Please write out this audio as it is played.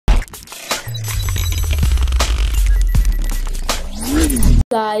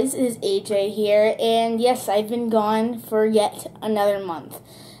Guys, it is AJ here, and yes, I've been gone for yet another month,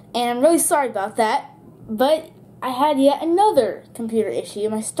 and I'm really sorry about that, but I had yet another computer issue.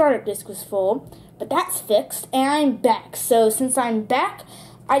 My startup disk was full, but that's fixed, and I'm back. So since I'm back,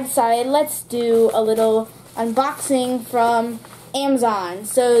 I decided let's do a little unboxing from Amazon.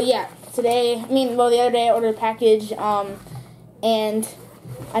 So yeah, the other day I ordered a package, and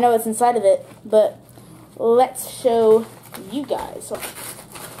I know what's inside of it, but let's show you guys.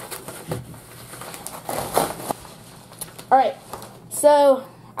 Alright, so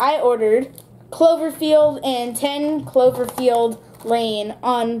I ordered Cloverfield and 10 Cloverfield Lane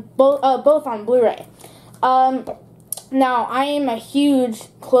on both on Blu Ray. Now, I am a huge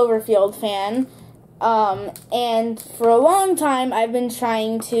Cloverfield fan, and for a long time I've been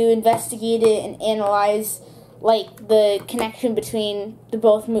trying to investigate it and analyze, like, the connection between the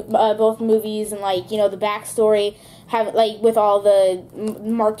both movies and, like, you know, the backstory, with all the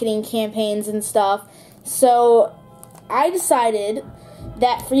marketing campaigns and stuff. So I decided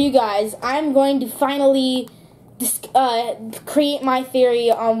that for you guys, I'm going to finally create my theory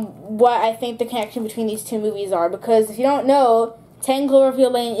on what I think the connection between these two movies are. Because if you don't know, 10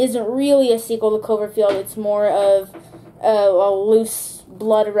 Cloverfield Lane isn't really a sequel to Cloverfield. It's more of a loose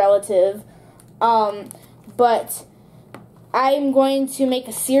blood relative. But I'm going to make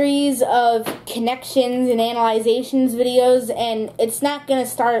a series of connections and analyzations videos, and it's not going to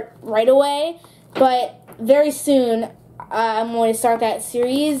start right away, but very soon I'm going to start that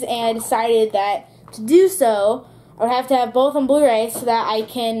series, and I decided that to do so, I would have to have both on Blu Ray so that I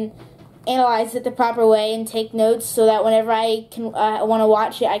can analyze it the proper way and take notes so that whenever I want to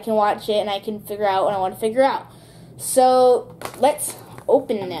watch it, I can watch it and I can figure out what I want to figure out. So let's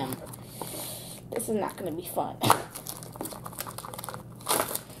open them. This is not going to be fun.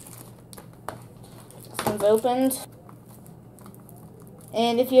 This one's opened.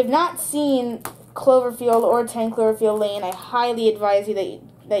 And if you have not seen Cloverfield or 10 Cloverfield Lane, I highly advise you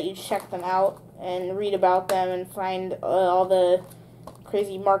that you check them out and read about them and find all the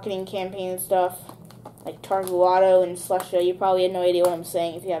crazy marketing campaign stuff, like Targulato and Slusha. You probably have no idea what I'm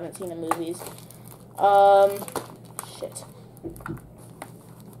saying if you haven't seen the movies. Shit.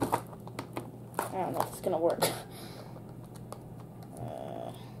 I don't know if it's gonna work.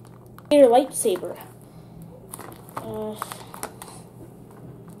 Your lightsaber.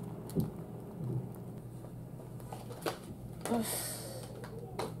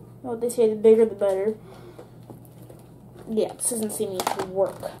 Oh, they say the bigger the better. Yeah, this doesn't seem to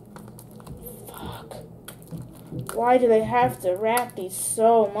work. Fuck. Why do they have to wrap these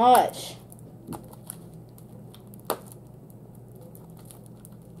so much?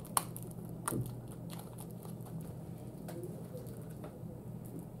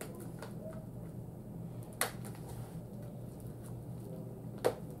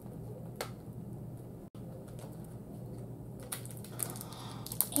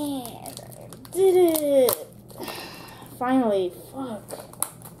 And I did it! Finally, fuck.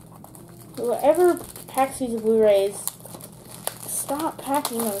 Whoever packs these Blu-rays, stop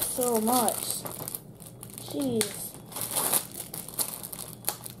packing them so much. Jeez.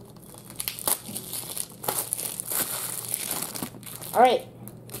 Alright.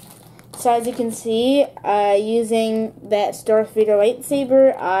 So as you can see, using that Darth Vader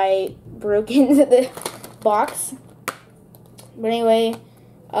lightsaber, I broke into the box. But anyway,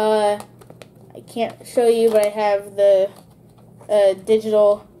 I can't show you, but I have the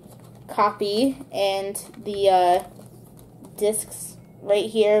digital copy and the discs right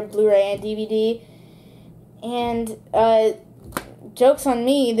here, Blu-ray and DVD. And joke's on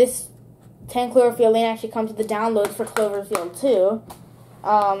me, this 10 Cloverfield Lane actually comes with the download for Cloverfield 2.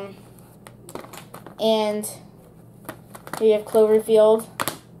 And here you have Cloverfield.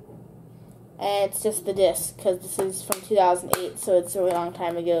 And it's just the disc, because this is from 2008, so it's a really long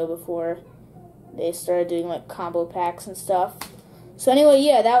time ago before they started doing, like, combo packs and stuff. So anyway,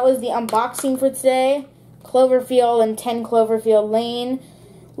 yeah, that was the unboxing for today. Cloverfield and 10 Cloverfield Lane.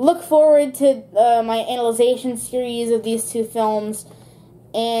 Look forward to my analyzation series of these two films.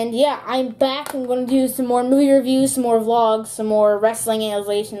 And yeah, I'm back. I'm going to do some more movie reviews, some more vlogs, some more wrestling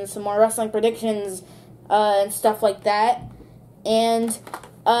analyzations, some more wrestling predictions, and stuff like that. And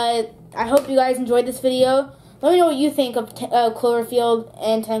I hope you guys enjoyed this video. Let me know what you think of Cloverfield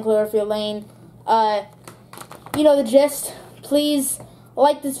and 10 Cloverfield Lane. You know the gist. Please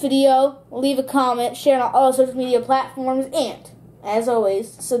like this video, leave a comment, share on all social media platforms, and, as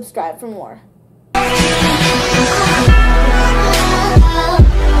always, subscribe for more.